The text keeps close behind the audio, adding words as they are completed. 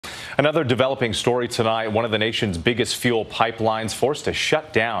Another developing story tonight. One of the nation's biggest fuel pipelines forced to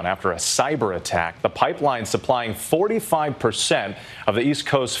shut down after a cyber attack. The pipeline supplying 45% of the East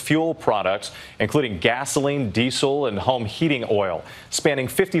Coast fuel products, including gasoline, diesel, and home heating oil, spanning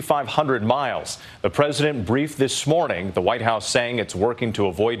 5,500 miles. The president briefed this morning, the White House saying it's working to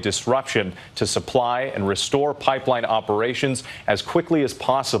avoid disruption to supply and restore pipeline operations as quickly as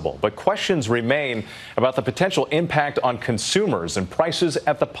possible. But questions remain about the potential impact on consumers and prices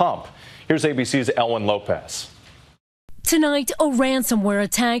at the pump. Here's ABC's Elwyn Lopez. Tonight, a ransomware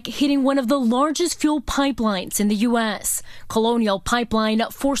attack hitting one of the largest fuel pipelines in the U.S. Colonial Pipeline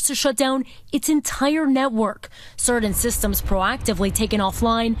forced to shut down its entire network. Certain systems proactively taken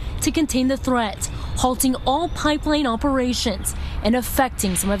offline to contain the threat, halting all pipeline operations and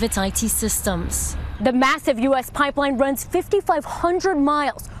affecting some of its IT systems. The massive U.S. pipeline runs 5,500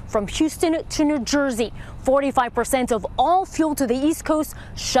 miles from Houston to New Jersey. 45% of all fuel to the East Coast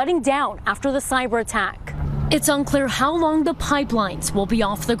shutting down after the cyber attack. It's unclear how long the pipelines will be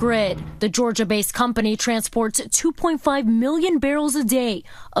off the grid. The Georgia-based company transports 2.5 million barrels a day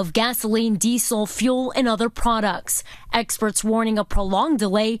of gasoline, diesel, fuel, and other products. Experts warning a prolonged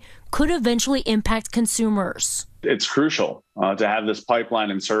delay could eventually impact consumers. It's crucial to have this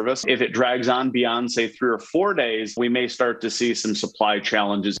pipeline in service. If it drags on beyond, say, 3 or 4 days, we may start to see some supply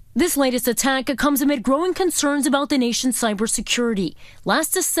challenges. This latest attack comes amid growing concerns about the nation's cybersecurity.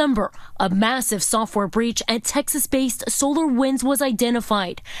 Last December, a massive software breach at Texas-based SolarWinds was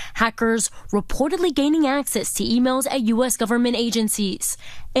identified. Hackers reportedly gaining access to emails at U.S. government agencies.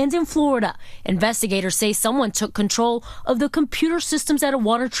 And in Florida, investigators say someone took control of the computer systems at a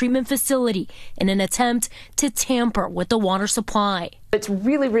water treatment facility in an attempt to tamper with the water supply. It's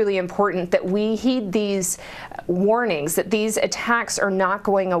really, really important that we heed these warnings, that these attacks are not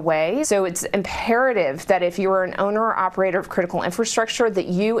going away. So it's imperative that if you're an owner or operator of critical infrastructure, that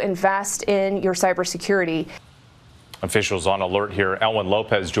you invest in your cybersecurity. Officials on alert here. Elwyn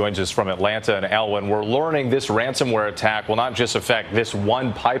Lopez joins us from Atlanta. And Elwyn, we're learning this ransomware attack will not just affect this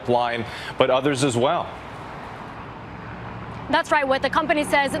one pipeline, but others as well. That's right. What the company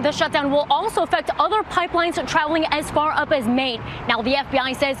says, the shutdown will also affect other pipelines traveling as far up as Maine. Now, the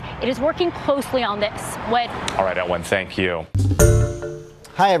FBI says it is working closely on this. All right, Elwyn, thank you.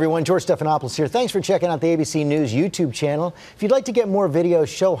 Hi, everyone. George Stephanopoulos here. Thanks for checking out the ABC News YouTube channel. If you'd like to get more videos,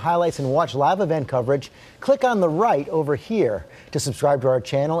 show highlights, and watch live event coverage, click on the right over here to subscribe to our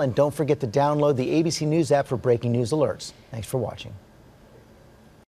channel. And don't forget to download the ABC News app for breaking news alerts. Thanks for watching.